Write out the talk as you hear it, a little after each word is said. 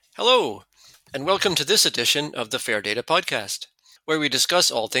Hello, and welcome to this edition of the FAIR Data Podcast, where we discuss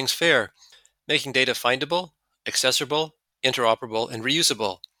all things FAIR, making data findable, accessible, interoperable, and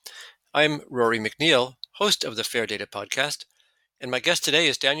reusable. I'm Rory McNeil, host of the FAIR Data Podcast, and my guest today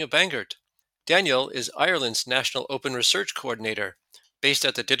is Daniel Bangert. Daniel is Ireland's National Open Research Coordinator, based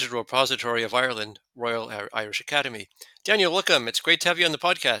at the Digital Repository of Ireland, Royal Irish Academy. Daniel, welcome. It's great to have you on the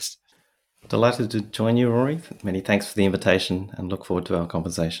podcast. Delighted to join you, Rory. Many thanks for the invitation and look forward to our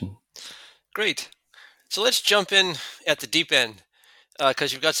conversation. Great. So let's jump in at the deep end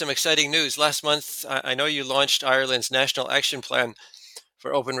because you've got some exciting news. Last month, I know you launched Ireland's National Action Plan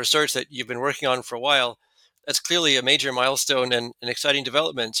for Open Research that you've been working on for a while. That's clearly a major milestone and an exciting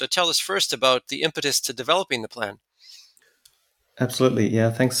development. So tell us first about the impetus to developing the plan. Absolutely.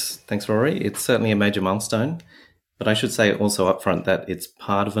 Yeah, thanks, Rory. It's certainly a major milestone, but I should say also upfront that it's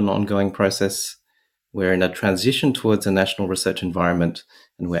part of an ongoing process. We're in a transition towards a national research environment,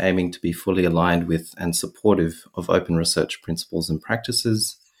 and we're aiming to be fully aligned with and supportive of open research principles and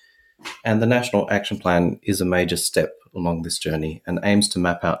practices. And the National Action Plan is a major step along this journey and aims to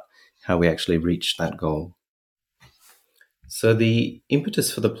map out how we actually reach that goal. So the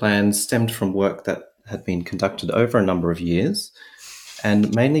impetus for the plan stemmed from work that had been conducted over a number of years,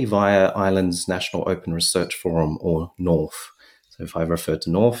 and mainly via Ireland's National Open Research Forum, or NORF. So if I refer to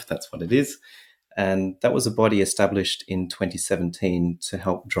NORF, that's what it is. And that was a body established in 2017 to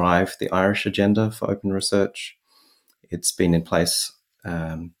help drive the Irish agenda for open research. It's been in place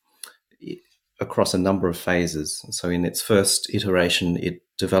across a number of phases. So in its first iteration, it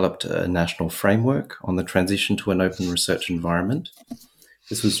developed a national framework on the transition to an open research environment.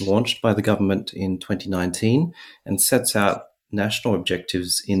 This was launched by the government in 2019 and sets out national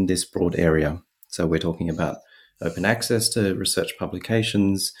objectives in this broad area. So we're talking about open access to research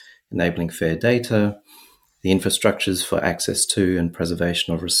publications, enabling fair data, the infrastructures for access to and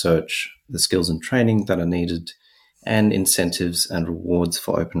preservation of research, the skills and training that are needed, and incentives and rewards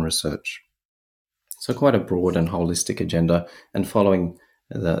for open research. So quite a broad and holistic agenda, and following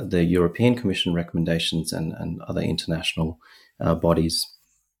the European Commission recommendations and other international bodies.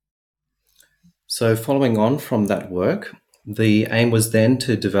 So following on from that work, the aim was then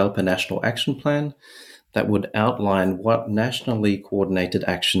to develop a national action plan that would outline what nationally coordinated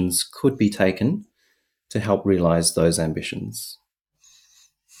actions could be taken to help realize those ambitions.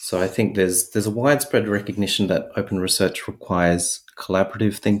 So I think there's a widespread recognition that open research requires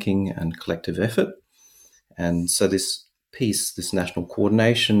collaborative thinking and collective effort. And so this piece, this national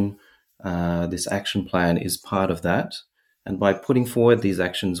coordination, this action plan is part of that. And by putting forward these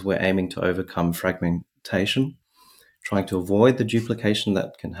actions, we're aiming to overcome fragmentation, trying to avoid the duplication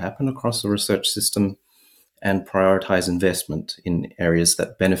that can happen across the research system, and prioritize investment in areas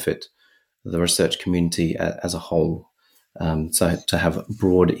that benefit the research community as a whole, so to have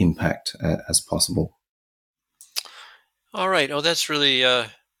broad impact as possible. All right. Oh, that's really,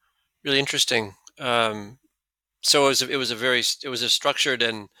 really interesting. So it was a structured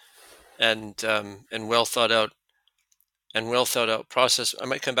and well thought out process. I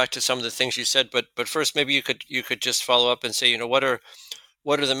might come back to some of the things you said, but first maybe you could just follow up and say, what are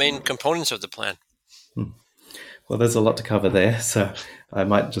the main components of the plan? Well, there's a lot to cover there, so I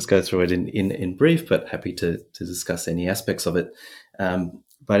might just go through it in brief, but happy to discuss any aspects of it.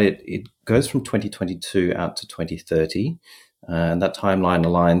 But it goes from 2022 out to 2030, and that timeline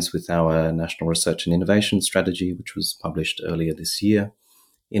aligns with our National Research and Innovation Strategy, which was published earlier this year,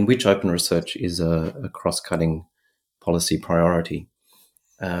 in which open research is a cross-cutting policy priority.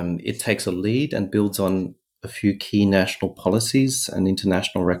 It takes a lead and builds on a few key national policies and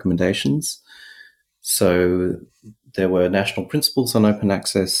international recommendations. So there were national principles on open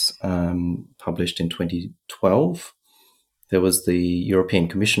access published in 2012. There was the European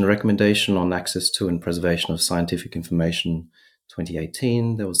Commission recommendation on access to and preservation of scientific information,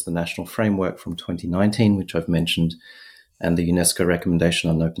 2018. There was the national framework from 2019, which I've mentioned, and the UNESCO recommendation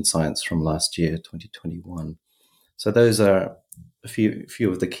on open science from last year, 2021. So those are a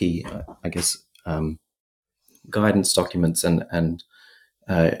few of the key, guidance documents and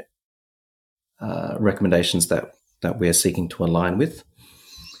recommendations that we're seeking to align with.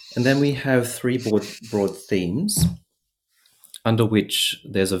 And then we have three broad themes under which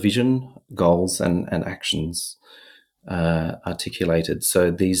there's a vision, goals, and actions articulated.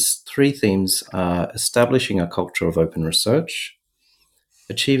 So these three themes are establishing a culture of open research,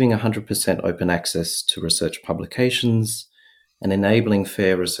 achieving 100% open access to research publications, and enabling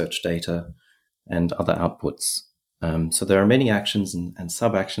fair research data and other outputs. So there are many actions and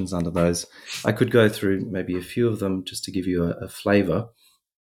sub-actions under those. I could go through maybe a few of them just to give you a flavor.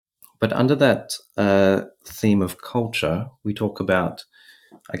 But under that theme of culture, we talk about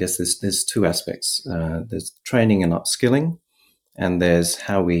I guess there's two aspects. There's training and upskilling, and there's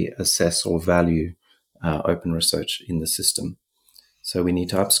how we assess or value open research in the system. So we need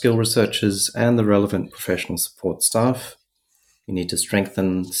to upskill researchers and the relevant professional support staff. We need to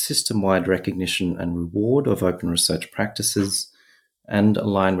strengthen system-wide recognition and reward of open research practices and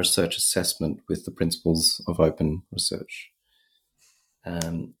align research assessment with the principles of open research.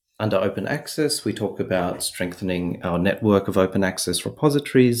 Under open access, we talk about strengthening our network of open access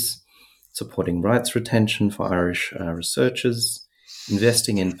repositories, supporting rights retention for Irish researchers,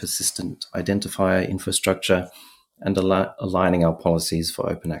 investing in persistent identifier infrastructure, and aligning our policies for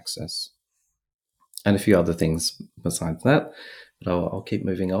open access. And a few other things besides that, but I'll keep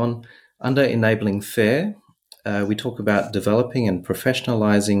moving on. Under enabling FAIR, we talk about developing and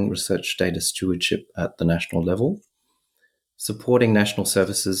professionalizing research data stewardship at the national level, supporting national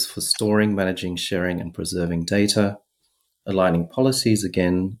services for storing, managing, sharing, and preserving data, aligning policies,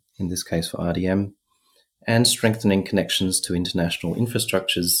 again, in this case for RDM, and strengthening connections to international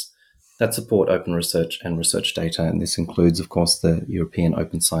infrastructures that support open research and research data. And this includes, of course, the European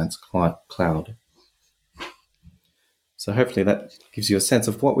Open Science Cloud. So hopefully that gives you a sense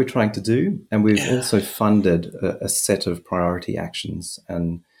of what we're trying to do. And we've also funded a set of priority actions.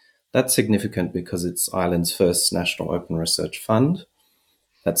 And that's significant because it's Ireland's first national open research fund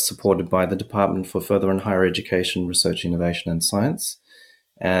that's supported by the Department for Further and Higher Education, Research, Innovation and Science.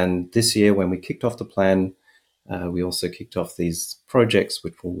 And this year, when we kicked off the plan, we also kicked off these projects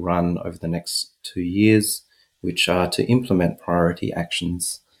which will run over the next 2 years, which are to implement priority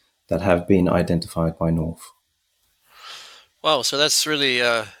actions that have been identified by NORF. Wow, so that's really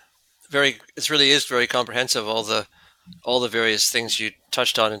it really is very comprehensive, all the various things you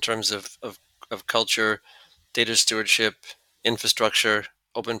touched on in terms of culture, data stewardship, infrastructure,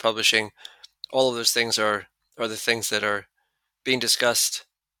 open publishing. All of those things are the things that are being discussed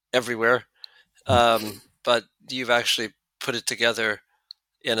everywhere. But you've actually put it together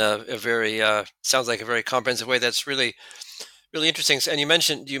in a very sounds like a very comprehensive way. That's really, really interesting. And you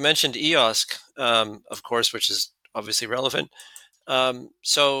mentioned EOSC, of course, which is obviously relevant.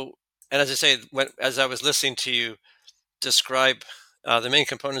 So, and as I say, as I was listening to you describe the main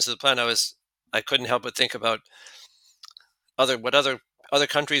components of the plan, I couldn't help but think about what other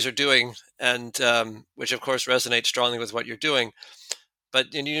countries are doing, and which of course resonates strongly with what you're doing.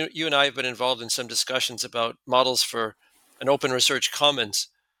 But you and I have been involved in some discussions about models for an open research commons,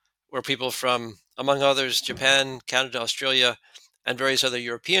 where people from, among others, Japan, Canada, Australia, and various other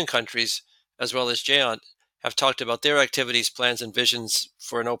European countries, as well as GEONT, have talked about their activities, plans, and visions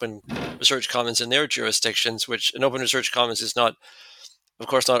for an open research commons in their jurisdictions, which an open research commons is not, of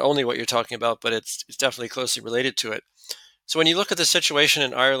course, not only what you're talking about, but it's definitely closely related to it. So when you look at the situation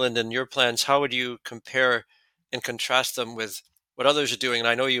in Ireland and your plans, how would you compare and contrast them with what others are doing? And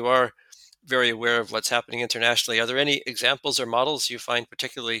I know you are very aware of what's happening internationally. Are there any examples or models you find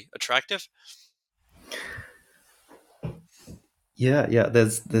particularly attractive? Yeah.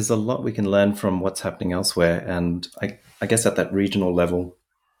 There's a lot we can learn from what's happening elsewhere, and I guess at that regional level,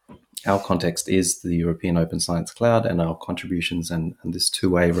 our context is the European Open Science Cloud and our contributions and this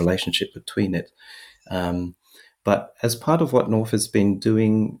two-way relationship between it. But as part of what NORF has been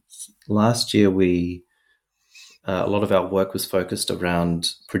doing, last year a lot of our work was focused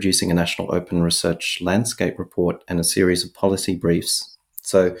around producing a national open research landscape report and a series of policy briefs.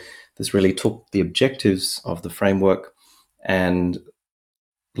 So this really took the objectives of the framework and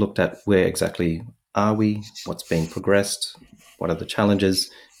looked at where exactly are we, what's being progressed, what are the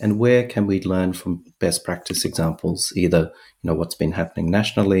challenges, and where can we learn from best practice examples, either what's been happening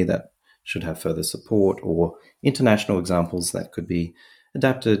nationally that should have further support, or international examples that could be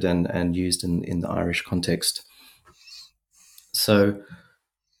adapted and used in the Irish context. So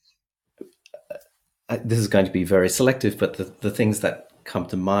this is going to be very selective, but the things that come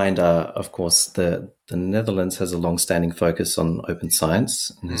to mind are, of course, the Netherlands has a long-standing focus on open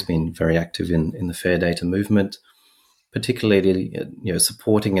science and has been very active in the FAIR data movement, particularly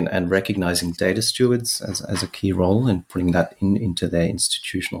supporting and recognizing data stewards as a key role and putting that into their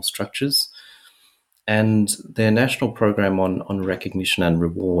institutional structures. And their national program on recognition and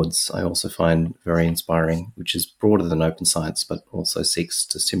rewards, I also find very inspiring, which is broader than open science, but also seeks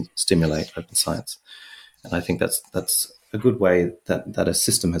to stimulate open science. And I think that's a good way that a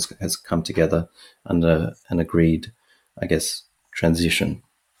system has come together under an agreed, I guess, transition.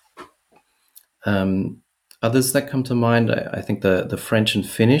 Others that come to mind, I think the French and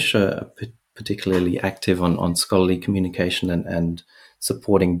Finnish are particularly active on scholarly communication and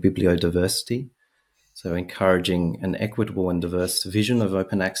supporting bibliodiversity. So encouraging an equitable and diverse vision of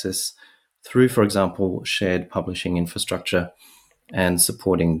open access through, for example, shared publishing infrastructure and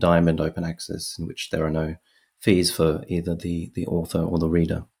supporting Diamond Open Access, in which there are no fees for either the author or the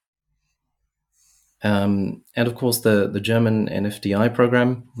reader. And of course, the German NFDI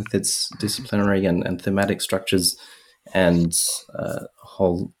program, with its disciplinary and thematic structures and a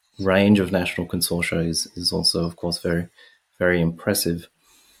whole range of national consortia, is also, of course, very, very impressive.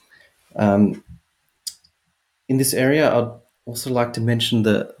 In this area, I'd also like to mention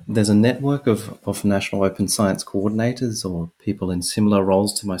that there's a network of national open science coordinators, or people in similar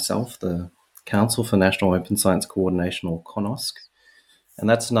roles to myself, the Council for National Open Science Coordination, or CONOSC. And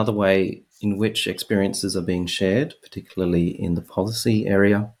that's another way in which experiences are being shared, particularly in the policy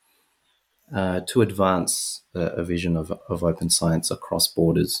area, to advance a vision of open science across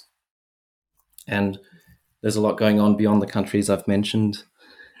borders. And there's a lot going on beyond the countries I've mentioned.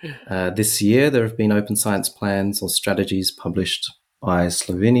 This year, there have been open science plans or strategies published by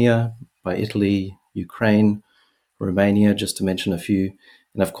Slovenia, by Italy, Ukraine, Romania, just to mention a few.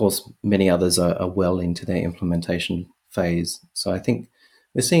 And of course, many others are well into their implementation phase. So I think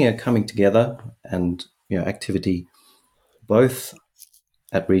we're seeing a coming together and activity both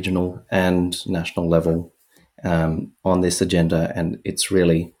at regional and national level on this agenda. And it's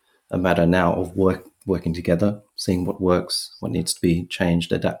really a matter now of working together, seeing what works, what needs to be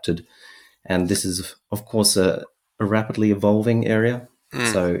changed, adapted. And this is, of course, a rapidly evolving area.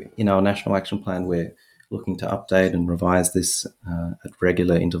 So in our National Action Plan, we're looking to update and revise this at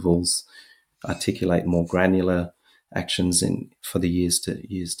regular intervals, articulate more granular actions for the years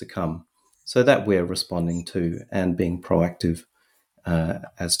to come, so that we're responding to and being proactive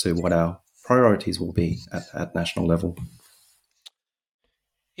as to what our priorities will be at national level.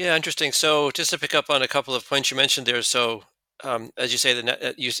 Yeah, interesting. So just to pick up on a couple of points you mentioned there. So as you say,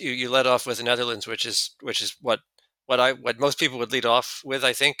 you led off with the Netherlands, which is what most people would lead off with,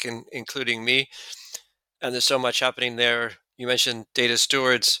 I think, including me. And there's so much happening there. You mentioned data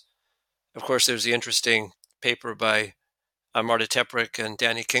stewards. Of course, there's the interesting paper by Marta Teprick and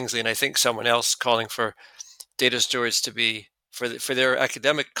Danny Kingsley, and I think someone else, calling for data stewards to be for their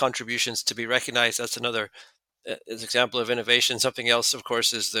academic contributions to be recognized. That's another example of innovation. Something else, of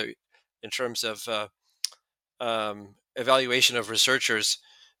course, is in terms of evaluation of researchers,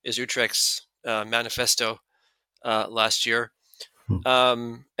 is Utrecht's manifesto last year.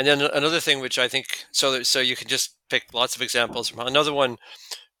 And then another thing, which I think, so you can just pick lots of examples from another one,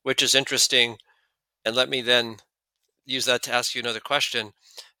 which is interesting, and let me then use that to ask you another question,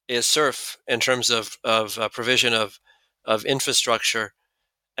 is SURF, in terms of provision of infrastructure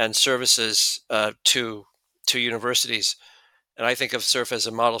and services to universities. And I think of SURF as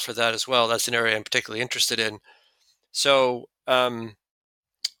a model for that as well. That's an area I'm particularly interested in. So, and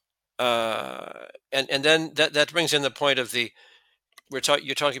then that brings in the point of we've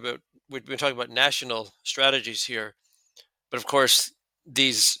been talking about national strategies here, but of course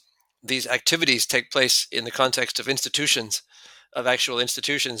these activities take place in the context of actual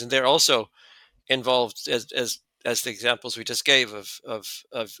institutions, and they're also involved as the examples we just gave of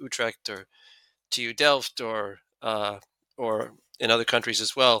Utrecht or TU Delft or in other countries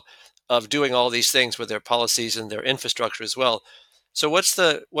as well, of doing all these things with their policies and their infrastructure as well. So what's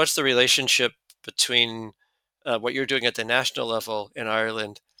the relationship between what you're doing at the national level in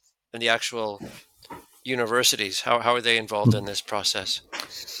Ireland and the actual universities? How are they involved in this process?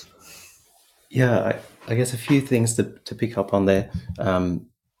 Yeah, I guess a few things to pick up on there.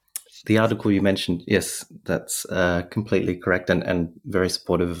 The article you mentioned, yes, that's completely correct and very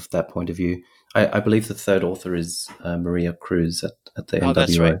supportive of that point of view. I believe the third author is Maria Cruz at the NWO. Oh,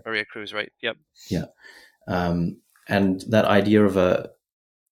 that's right, Maria Cruz, right? Yep. Yeah, and that idea of a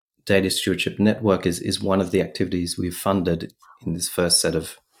data stewardship network is one of the activities we've funded in this first set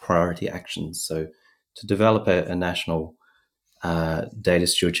of priority actions. So to develop a national data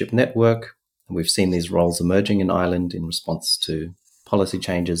stewardship network, and we've seen these roles emerging in Ireland in response to policy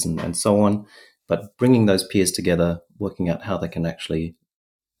changes and so on, but bringing those peers together, working out how they can actually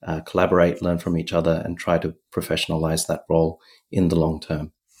collaborate, learn from each other, and try to professionalize that role in the long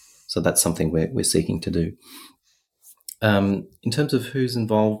term. So that's something we're seeking to do. In terms of who's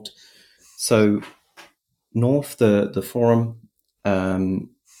involved, so NORF, the forum,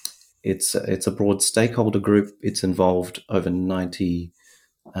 it's a broad stakeholder group. It's involved over 90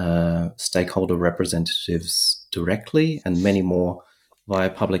 stakeholder representatives directly, and many more via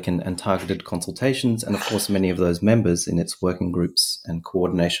public and targeted consultations. And of course, many of those members in its working groups and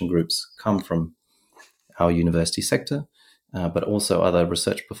coordination groups come from our university sector, but also other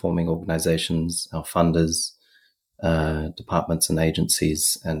research performing organizations, our funders, departments and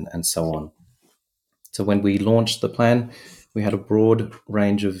agencies, and so on. So when we launched the plan, we had a broad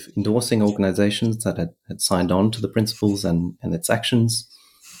range of endorsing organizations that had signed on to the principles and its actions,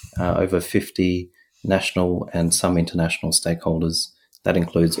 over 50 national and some international stakeholders. That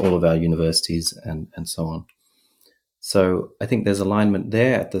includes all of our universities and so on. So I think there's alignment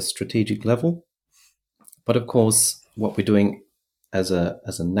there at the strategic level. But of course, what we're doing as a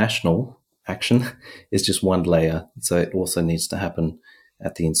national action is just one layer. So it also needs to happen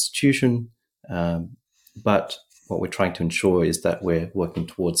at the institution. But what we're trying to ensure is that we're working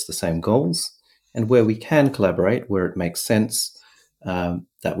towards the same goals, and where we can collaborate, where it makes sense,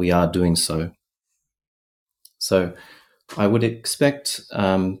 that we are doing so. So I would expect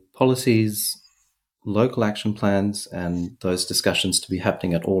policies, local action plans, and those discussions to be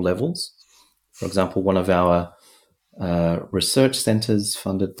happening at all levels. For example, one of our research centres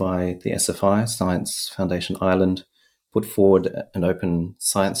funded by the SFI, Science Foundation Ireland, put forward an open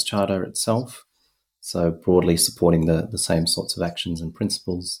science charter itself, so broadly supporting the same sorts of actions and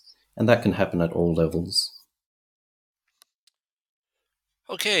principles, and that can happen at all levels.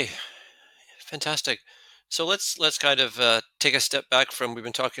 Okay, fantastic. So let's kind of take a step back from, we've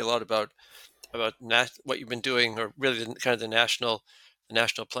been talking a lot about what you've been doing, or really kind of the national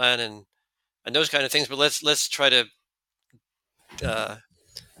plan and those kind of things. But let's try to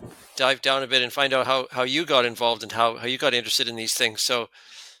dive down a bit and find out how you got involved and how you got interested in these things. So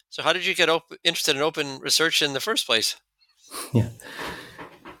how did you get interested in open research in the first place? Yeah.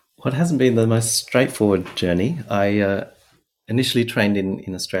 What hasn't been the most straightforward journey. I initially trained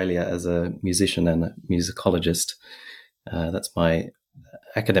in Australia as a musician and a musicologist. That's my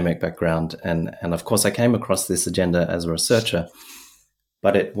academic background. And of course, I came across this agenda as a researcher,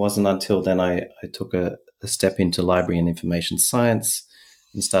 but it wasn't until then I took a step into library and information science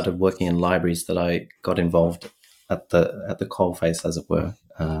and started working in libraries that I got involved at the coalface, as it were,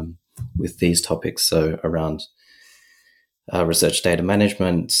 with these topics. So around research data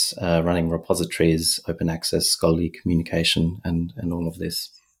management, running repositories, open access, scholarly communication, and all of this.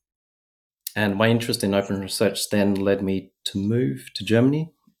 And my interest in open research then led me to move to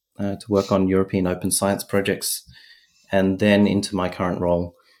Germany to work on European open science projects, and then into my current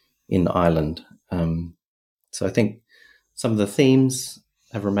role in Ireland. So I think some of the themes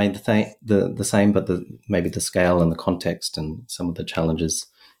have remained the same, but maybe the scale and the context and some of the challenges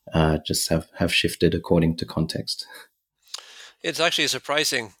just have shifted according to context. It's actually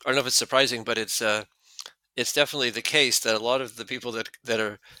surprising. I don't know if it's surprising, but it's definitely the case that a lot of the people that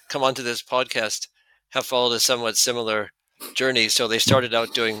are come onto this podcast have followed a somewhat similar journey. So they started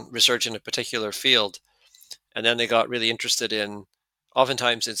out doing research in a particular field, and then they got really interested in.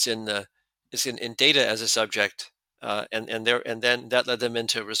 Oftentimes, it's in data as a subject, and then that led them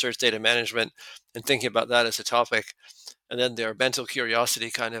into research data management and thinking about that as a topic, and then their mental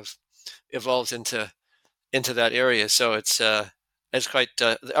curiosity kind of evolved into that area. So it's quite.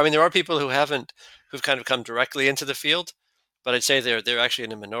 I mean, there are people who've kind of come directly into the field, but I'd say they're actually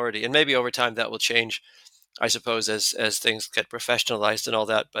in a minority, and maybe over time that will change, I suppose, as things get professionalized and all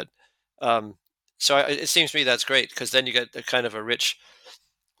that. But so it seems to me that's great, because then you get a kind of a rich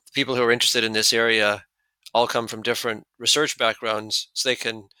people who are interested in this area, all come from different research backgrounds, so they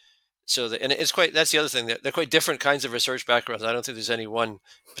can. And it's quite. That's the other thing. They're quite different kinds of research backgrounds. I don't think there's any one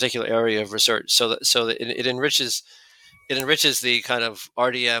particular area of research. So that it enriches the kind of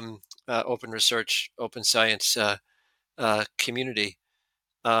RDM, open research, open science community.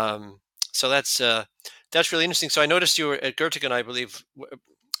 So that's really interesting. So I noticed you were at Göttingen, I believe.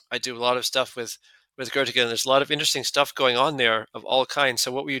 I do a lot of stuff with Göttingen. There's a lot of interesting stuff going on there of all kinds.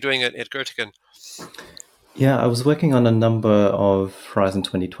 So what were you doing at Göttingen? Yeah, I was working on a number of Horizon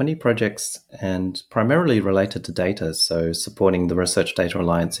 2020 projects, and primarily related to data, so supporting the Research Data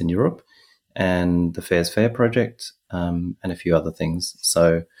Alliance in Europe and the FAIRsFAIR project, and a few other things.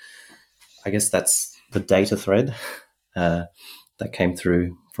 So I guess that's the data thread that came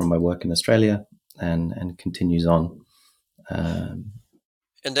through from my work in Australia and continues on. And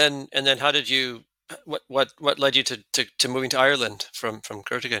then how did you, what led you to moving to Ireland from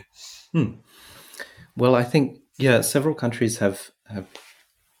Göttingen? Well, I think, several countries have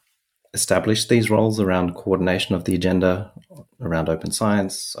established these roles around coordination of the agenda, around open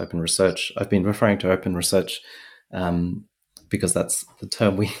science, open research. I've been referring to open research because that's the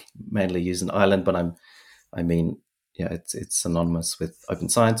term we mainly use in Ireland, but it's synonymous with open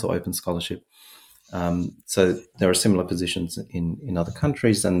science or open scholarship. So there are similar positions in other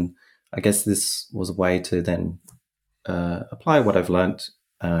countries, and I guess this was a way to then apply what I've learned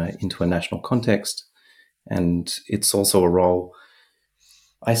into a national context. And it's also a role,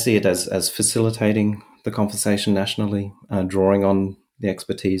 I see it as facilitating the conversation nationally, drawing on the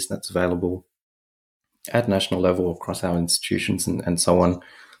expertise that's available, at national level across our institutions and so on.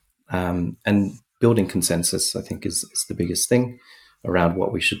 And building consensus, I think, is the biggest thing around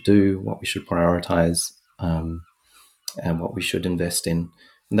what we should do, what we should prioritize, and what we should invest in.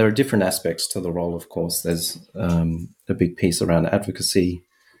 And there are different aspects to the role, of course. There's a big piece around advocacy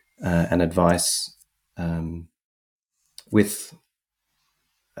and advice with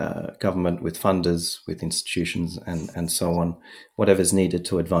government, with funders, with institutions, and so on, whatever's needed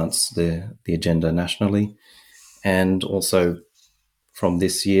to advance the agenda nationally. And also from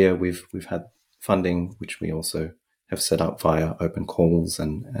this year, we've had funding, which we also have set up via open calls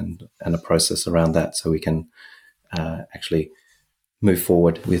and a process around that, so we can actually move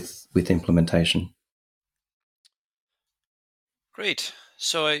forward with implementation. Great.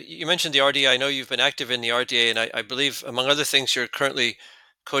 So you mentioned the RDA. I know you've been active in the RDA, and I believe, among other things, you're currently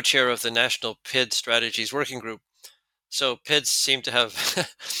co-chair of the National PID Strategies Working Group. So PIDs seem to have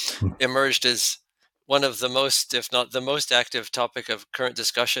emerged as one of the most, if not the most active topic of current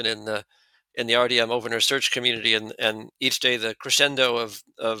discussion in the RDM open research community, and each day the crescendo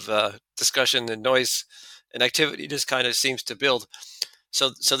of discussion and noise and activity just kind of seems to build.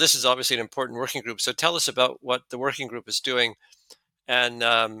 So this is obviously an important working group. So tell us about what the working group is doing, and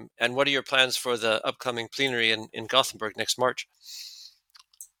what are your plans for the upcoming plenary in Gothenburg next March?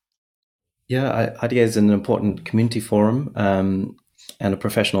 Yeah, IDA is an important community forum and a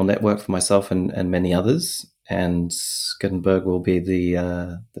professional network for myself and many others. And Gothenburg will be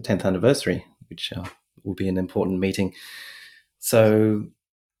the 10th anniversary, which will be an important meeting. So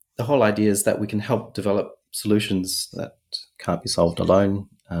the whole idea is that we can help develop solutions that can't be solved alone.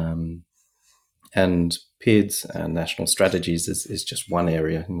 And PIDs and national strategies is just one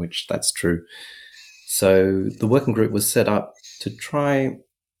area in which that's true. So the working group was set up to try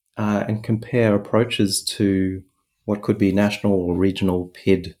and compare approaches to what could be national or regional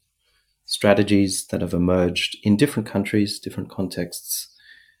PID strategies that have emerged in different countries, different contexts.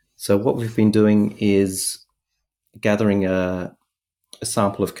 So what we've been doing is gathering a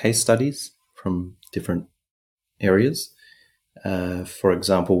sample of case studies from different areas. For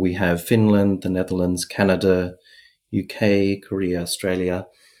example, we have Finland, the Netherlands, Canada, UK, Korea, Australia,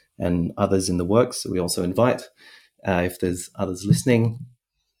 and others in the works. We also invite, if there's others listening,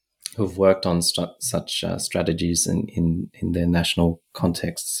 who've worked on such strategies in their national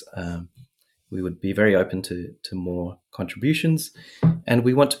contexts. We would be very open to more contributions. And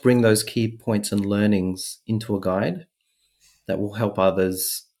we want to bring those key points and learnings into a guide that will help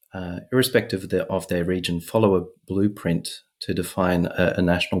others, irrespective of their region, follow a blueprint to define a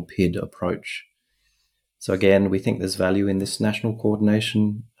national PID approach. So again, we think there's value in this national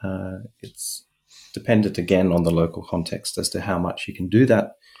coordination. It's dependent again on the local context as to how much you can do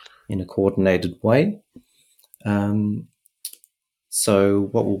that in a coordinated way. So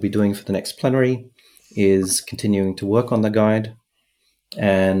what we'll be doing for the next plenary is continuing to work on the guide,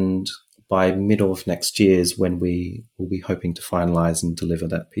 and by middle of next year is when we will be hoping to finalize and deliver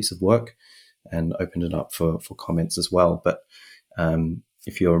that piece of work and open it up for comments as well. But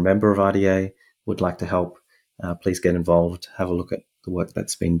if you're a member of RDA, would like to help, please get involved, have a look at the work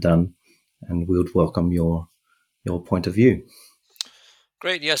that's been done, and we would welcome your point of view.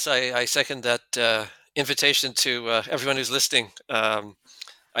 Great. Yes, I second that invitation to everyone who's listening. I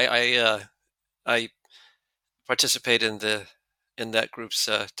participate in that group's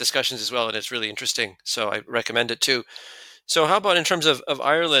discussions as well, and it's really interesting. So I recommend it too. So how about in terms of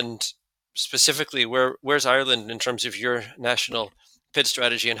Ireland specifically? Where's Ireland in terms of your national PID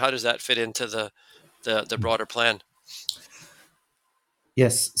strategy, and how does that fit into the broader plan?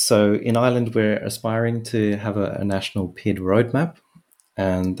 Yes, so in Ireland, we're aspiring to have a national PID roadmap,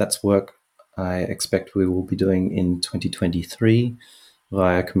 and that's work I expect we will be doing in 2023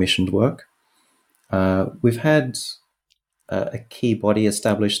 via commissioned work. We've had a key body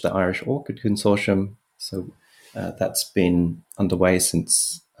established, the Irish Orchid Consortium, so that's been underway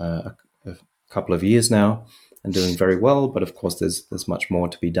since a couple of years now and doing very well, but of course there's much more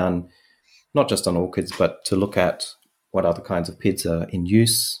to be done, not just on orchids, but to look at what other kinds of PIDs are in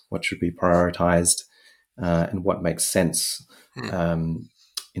use, what should be prioritized, and what makes sense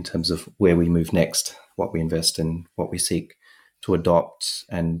in terms of where we move next, what we invest in, what we seek to adopt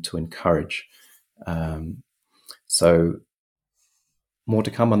and to encourage. So more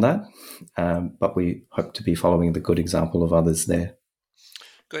to come on that, but we hope to be following the good example of others there.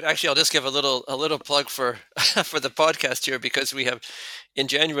 Good. Actually, I'll just give a little plug for for the podcast here, because we have in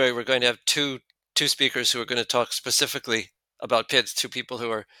January we're going to have two speakers who are going to talk specifically about PIDs. Two people who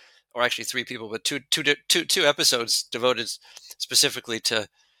are, or actually three people, but two episodes devoted specifically to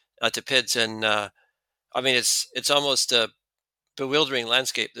PIDs. And I mean, it's almost a bewildering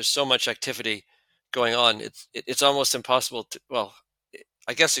landscape. There's so much activity going on, it's almost impossible to, well,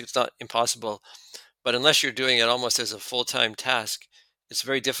 I guess it's not impossible, but unless you're doing it almost as a full-time task, it's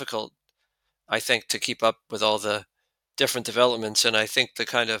very difficult, I think, to keep up with all the different developments. And I think the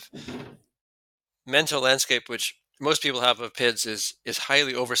kind of mental landscape which most people have of PIDs is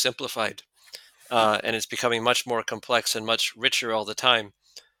highly oversimplified, and it's becoming much more complex and much richer all the time.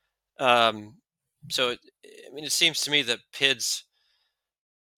 So, I mean, it seems to me that PIDs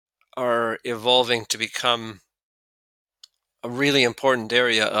are evolving to become a really important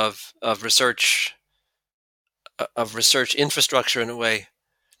area of research infrastructure in a way.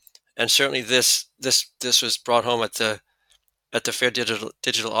 And certainly this was brought home at the Fair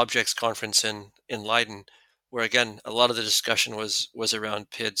Digital Objects Conference in Leiden, where again a lot of the discussion was around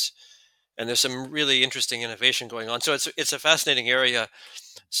PIDs, and there's some really interesting innovation going on. So it's a fascinating area.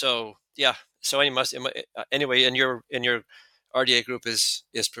 So yeah. So anyway, in your RDA group is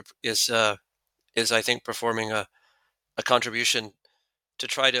I think performing a contribution to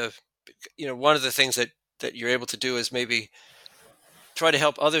try to, one of the things that you're able to do is maybe try to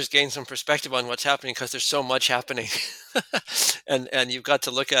help others gain some perspective on what's happening, because there's so much happening. and you've got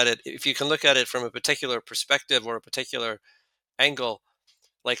to look at it, if you can look at it from a particular perspective or a particular angle,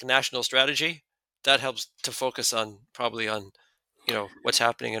 like national strategy, that helps to focus on probably on what's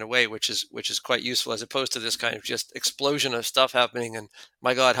happening in a way which is quite useful, as opposed to this kind of just explosion of stuff happening and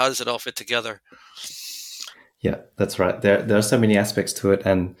my god, how does it all fit together? Yeah, that's right. There are so many aspects to it,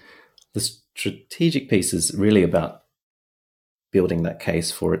 and the strategic piece is really about building that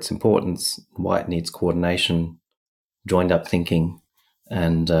case for its importance, why it needs coordination, joined up thinking,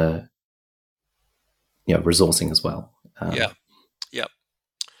 and resourcing as well. Yeah.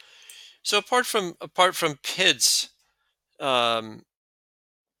 So apart from PIDs,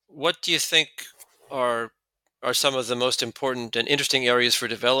 what do you think are some of the most important and interesting areas for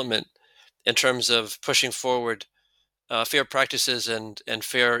development in terms of pushing forward fair practices and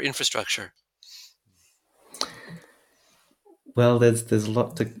fair infrastructure? Well, there's a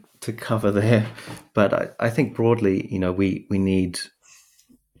lot to cover there, but I think broadly, we need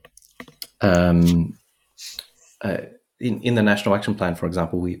in the National Action Plan, for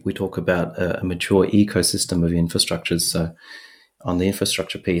example, we talk about a mature ecosystem of infrastructures. So on the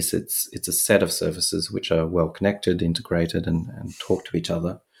infrastructure piece, it's a set of services which are well connected, integrated, and talk to each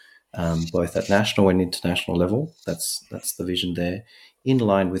other, both at national and international level. That's the vision there, in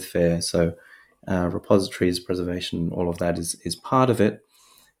line with FAIR. So repositories, preservation, all of that is part of it.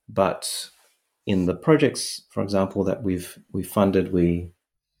 But in the projects, for example, that we've funded, we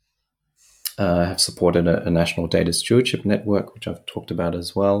have supported a national data stewardship network, which I've talked about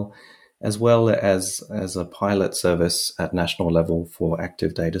as well as a pilot service at national level for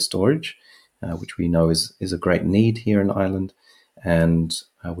active data storage, which we know is a great need here in Ireland. And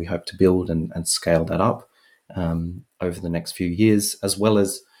we hope to build and scale that up over the next few years, as well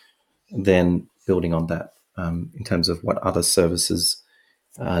as then building on that in terms of what other services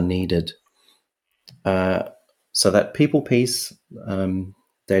are needed. So that people piece,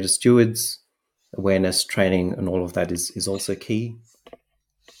 data stewards, awareness, training, and all of that is also key.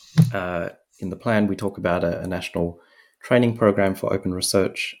 In the plan, we talk about a national training program for open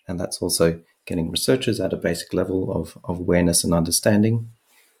research, and that's also getting researchers at a basic level of awareness and understanding.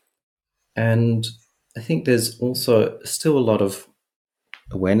 And I think there's also still a lot of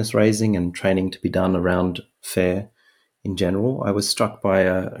awareness raising and training to be done around FAIR in general. I was struck by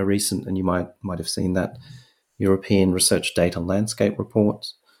a recent, and you might have seen that, European Research Data Landscape report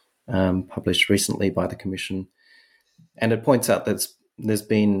published recently by the Commission. And it points out that there's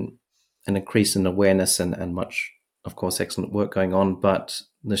been an increase in awareness and much, of course, excellent work going on, but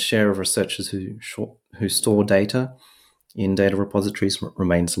the share of researchers who store data in data repositories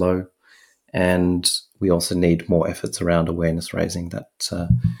remains low. And we also need more efforts around awareness raising. That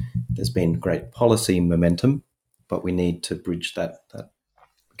there's been great policy momentum, but we need to bridge that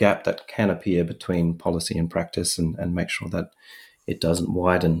gap that can appear between policy and practice and make sure that it doesn't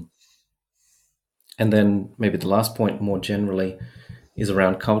widen. And then maybe the last point more generally is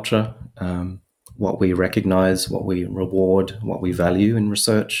around culture, what we recognize, what we reward, what we value in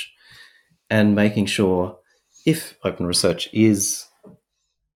research, and making sure if open research is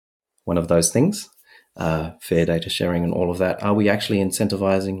one of those things, fair data sharing and all of that, are we actually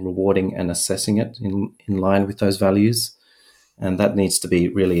incentivizing, rewarding, and assessing it in line with those values? And that needs to be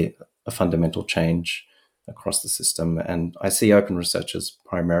really a fundamental change across the system. And I see open research as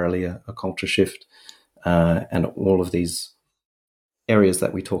primarily a culture shift, and all of these areas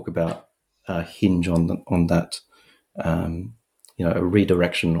that we talk about hinge on that, a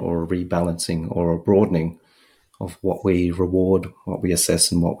redirection or a rebalancing or a broadening of what we reward, what we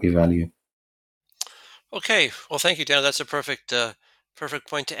assess, and what we value. Okay. Well, thank you, Daniel. That's a perfect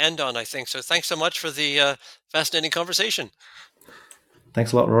point to end on, I think. So thanks so much for the fascinating conversation.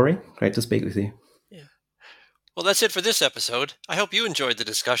 Thanks a lot, Rory. Great to speak with you. Yeah. Well, that's it for this episode. I hope you enjoyed the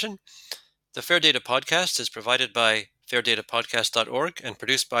discussion. The Fair Data Podcast is provided by fairdatapodcast.org and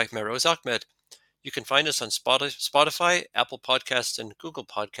produced by Meroz Ahmed. You can find us on Spotify, Apple Podcasts, and Google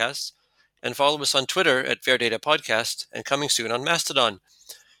Podcasts, and follow us on Twitter at Fair Data Podcast, and coming soon on Mastodon.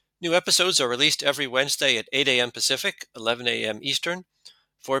 New episodes are released every Wednesday at 8 a.m. Pacific, 11 a.m. Eastern,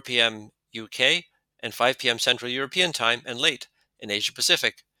 4 p.m. UK, and 5 p.m. Central European Time, and late in Asia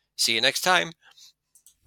Pacific. See you next time.